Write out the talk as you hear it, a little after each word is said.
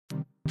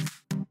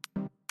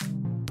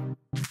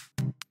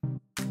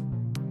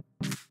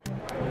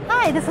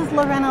Hi, this is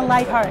Lorena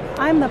Lighthart.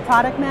 I'm the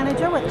product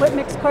manager with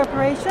Whitmix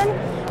Corporation.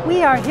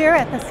 We are here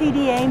at the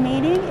CDA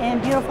meeting in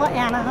beautiful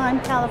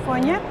Anaheim,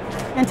 California.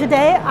 And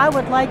today I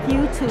would like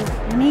you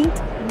to meet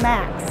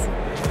Max.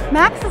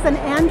 Max is an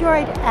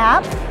Android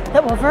app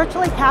that will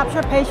virtually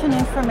capture patient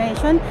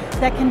information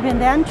that can be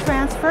then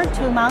transferred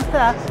to mount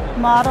the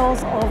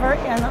models over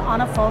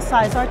on a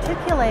full-size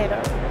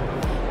articulator.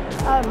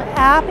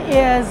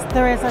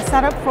 There is a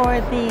setup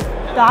for the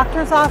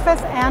doctor's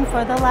office and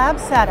for the lab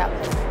setup.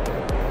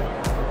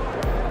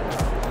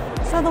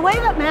 So the way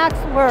that Max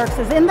works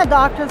is in the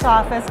doctor's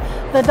office,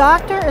 the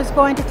doctor is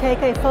going to take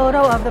a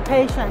photo of the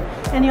patient,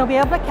 and you'll be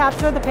able to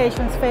capture the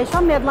patient's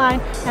facial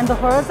midline and the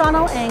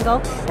horizontal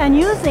angle, and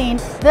using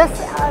this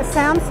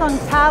Samsung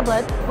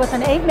tablet with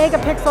an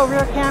 8-megapixel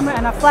rear camera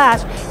and a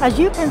flash, as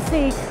you can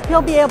see,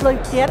 he'll be able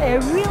to get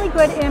a really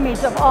good image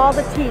of all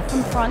the teeth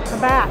from front to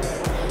back.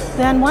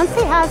 Then once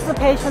he has the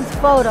patient's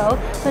photo,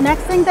 the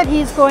next thing that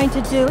he's going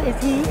to do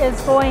is he is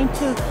going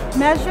to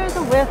measure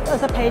the width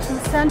of the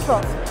patient's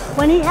centrals.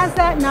 When he has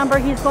that number,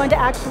 he's going to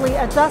actually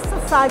adjust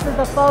the size of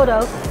the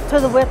photo to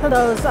the width of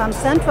those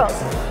centrals.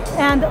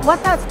 And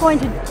what that's going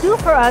to do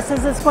for us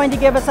is it's going to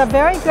give us a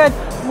very good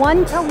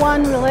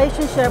one-to-one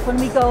relationship when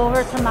we go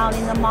over to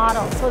mounting the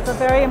model. So it's a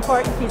very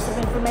important piece of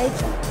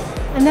information.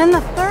 And then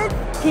the third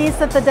piece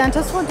that the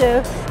dentist will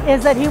do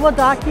is that he will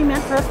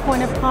document first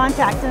point of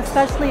contact, and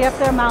especially if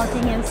they're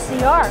mounting in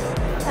CR.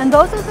 And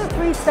those are the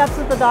 3 steps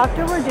that the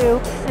doctor will do,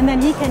 and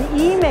then he can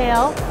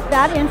email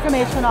that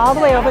information all the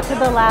way over to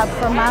the lab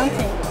for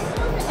mounting.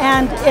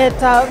 And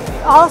it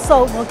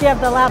also will give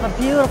the lab a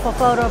beautiful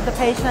photo of the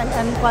patient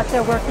and what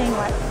they're working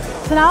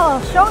with. So now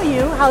I'll show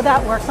you how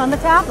that works on the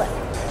tablet.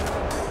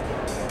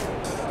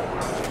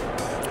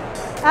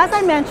 As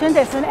I mentioned,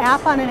 it's an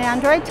app on an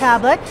Android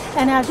tablet,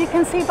 and as you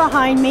can see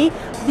behind me,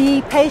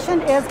 the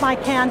patient is my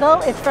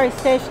candle. It's very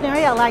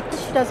stationary. I like that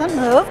she doesn't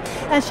move,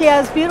 and she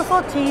has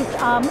beautiful teeth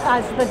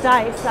as the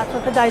dice. That's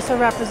what the dice are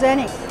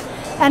representing.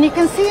 And you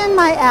can see in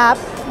my app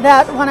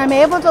that what I'm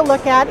able to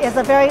look at is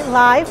a very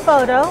live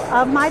photo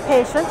of my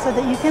patient so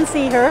that you can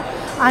see her.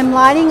 I'm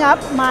lining up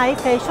my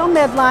facial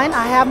midline.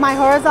 I have my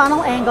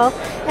horizontal angle,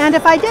 and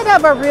if I did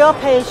have a real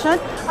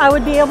patient, I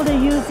would be able to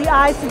use the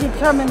eyes to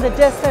determine the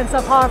distance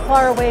of how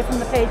far away from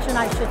the patient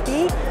I should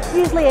be,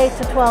 usually 8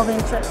 to 12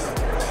 inches.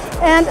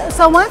 And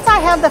so once I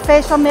have the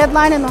facial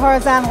midline and the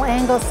horizontal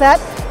angle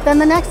set, then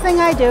the next thing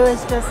I do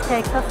is just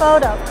take the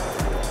photo.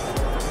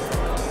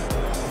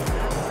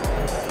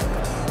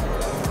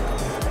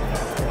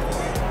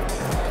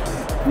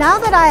 Now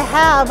that I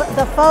have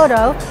the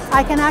photo,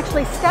 I can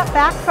actually step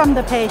back from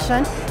the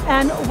patient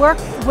and work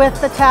with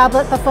the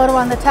tablet, the photo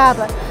on the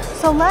tablet.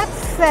 So let's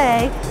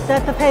say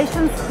that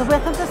the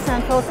width of the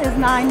centrals is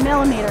 9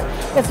 millimeter.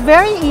 It's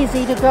very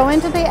easy to go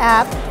into the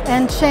app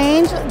and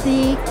change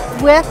the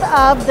width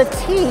of the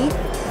teeth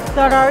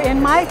that are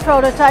in my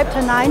prototype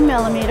to 9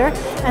 millimeter.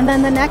 And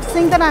then the next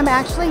thing that I'm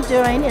actually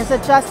doing is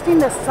adjusting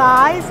the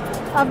size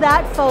of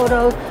that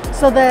photo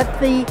so that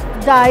the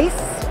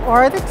dice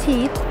or the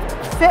teeth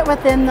fit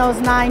within those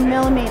 9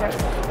 millimeter.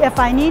 If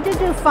I need to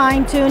do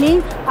fine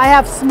tuning, I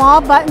have small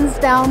buttons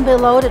down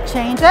below to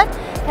change it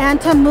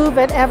and to move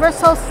it ever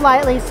so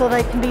slightly so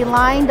they can be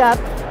lined up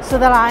so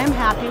that I am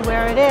happy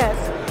where it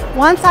is.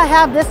 Once I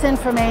have this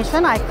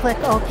information, I click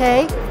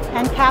OK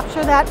and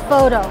capture that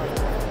photo.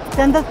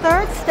 Then the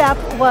third step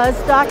was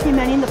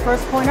documenting the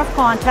first point of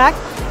contact,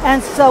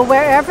 and so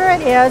wherever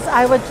it is,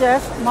 I would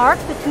just mark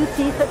the 2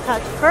 teeth that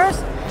touch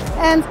first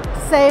and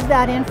save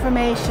that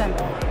information.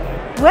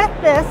 With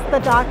this, the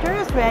doctor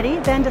is ready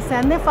then to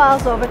send the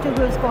files over to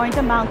who's going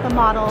to mount the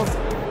models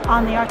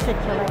on the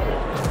articulator.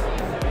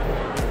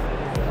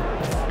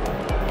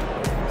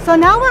 So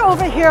now we're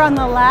over here on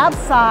the lab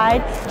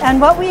side,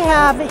 and what we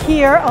have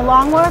here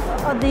along with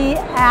the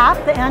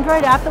app, the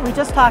Android app that we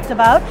just talked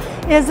about,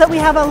 is that we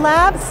have a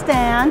lab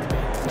stand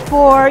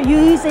for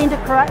using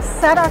to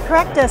set our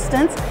correct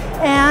distance,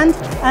 and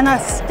a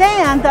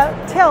stand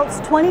that tilts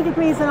 20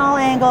 degrees in all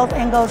angles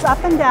and goes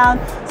up and down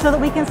so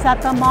that we can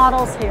set the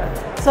models here.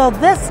 So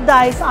this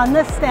dice on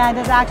this stand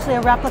is actually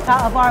a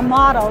replica of our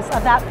models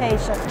of that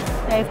patient.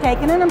 They've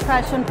taken an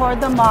impression for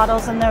the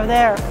models and they're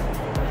there.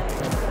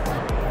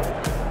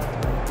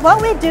 What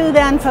we do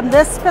then from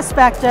this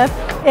perspective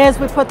is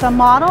we put the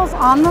models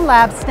on the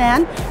lab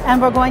stand,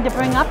 and we're going to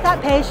bring up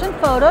that patient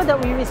photo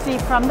that we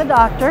received from the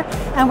doctor,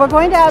 and we're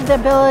going to have the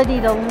ability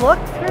to look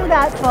through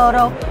that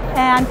photo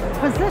and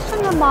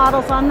position the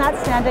models on that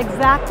stand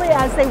exactly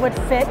as they would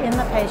fit in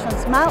the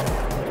patient's mouth.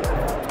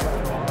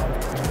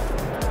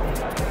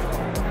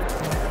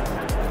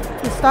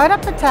 You start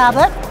up the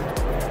tablet.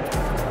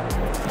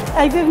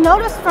 As you've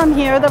noticed from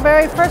here, the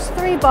very first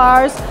 3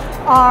 bars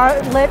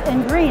are lit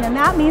in green, and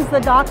that means the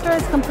doctor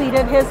has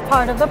completed his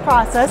part of the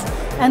process,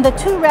 and the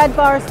 2 red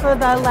bars for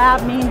the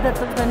lab mean that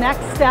the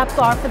next steps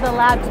are for the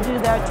lab to do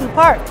their 2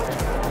 parts.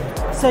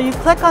 So you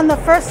click on the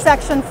first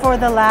section for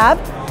the lab,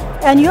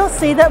 and you'll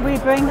see that we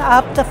bring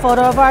up the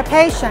photo of our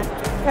patient.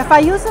 If I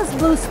use this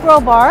blue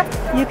scroll bar,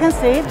 you can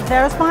see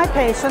there's my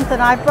patient that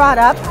I've brought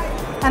up,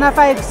 And if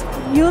I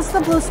use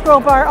the blue scroll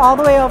bar all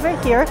the way over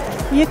here,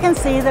 you can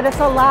see that it's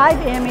a live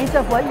image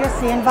of what you're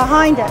seeing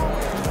behind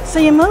it. So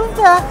you move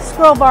the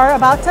scroll bar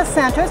about to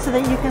center so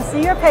that you can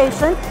see your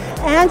patient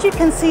and you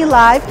can see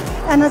live.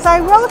 And as I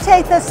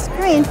rotate this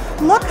screen,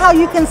 look how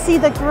you can see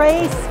the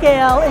gray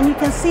scale and you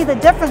can see the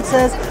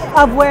differences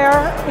of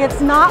where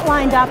it's not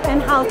lined up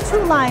and how to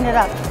line it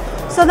up.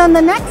 So then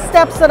the next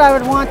steps that I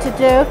would want to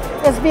do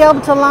is be able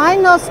to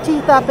line those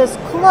teeth up as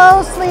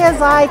closely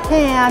as I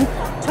can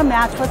to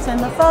match what's in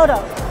the photo.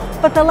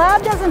 But the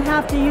lab doesn't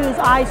have to use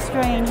eye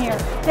strain here.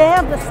 They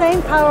have the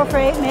same power for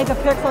 8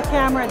 megapixel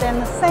camera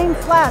and the same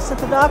flash that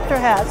the doctor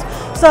has.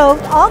 So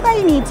all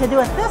they need to do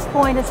at this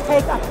point is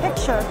take a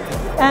picture.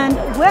 And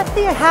with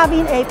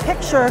having a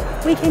picture,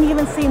 we can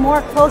even see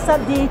more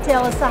close-up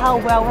detail as to how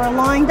well we're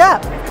lined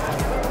up.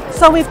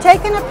 So we've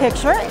taken a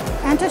picture,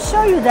 and to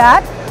show you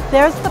that,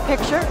 there's the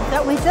picture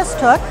that we just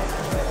took,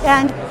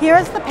 and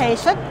here's the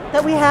patient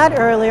that we had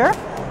earlier.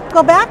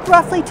 Go back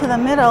roughly to the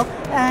middle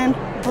and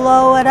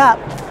blow it up.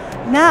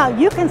 Now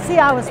you can see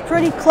I was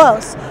pretty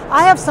close.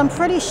 I have some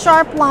pretty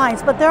sharp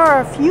lines, but there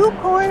are a few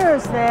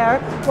corners there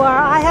where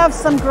I have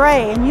some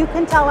gray, and you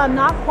can tell I'm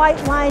not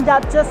quite lined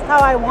up just how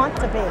I want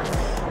to be.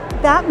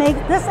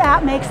 This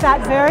app makes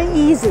that very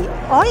easy.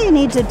 All you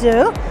need to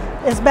do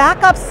is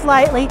back up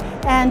slightly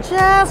and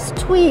just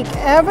tweak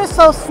ever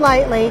so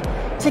slightly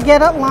to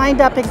get it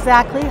lined up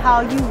exactly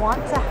how you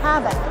want to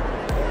have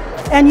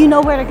it. And you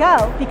know where to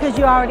go because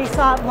you already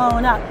saw it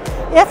blown up.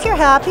 If you're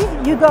happy,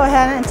 you go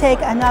ahead and take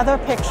another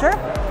picture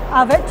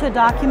of it to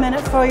document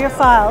it for your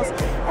files.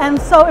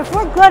 And so if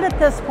we're good at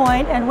this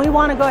point and we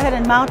want to go ahead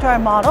and mount our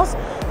models,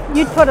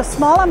 you'd put a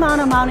small amount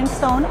of mounting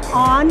stone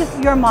on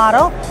your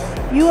model.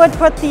 You would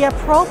put the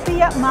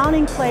appropriate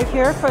mounting plate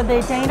here for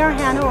the Dana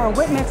Hanna or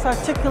Whitmix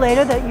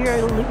articulator that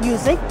you're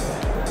using.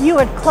 You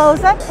would close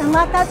it and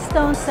let that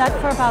stone set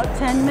for about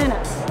 10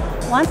 minutes.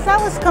 Once that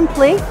was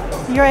complete,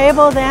 you're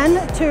able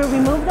then to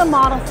remove the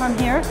model from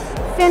here,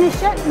 finish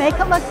it, make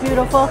it look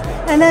beautiful,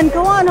 and then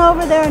go on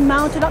over there and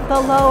mount it up the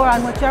lower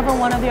on whichever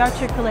one of the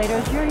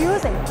articulators you're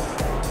using.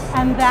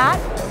 And that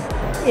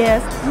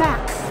is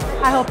Max.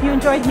 I hope you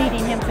enjoyed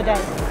meeting him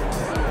today.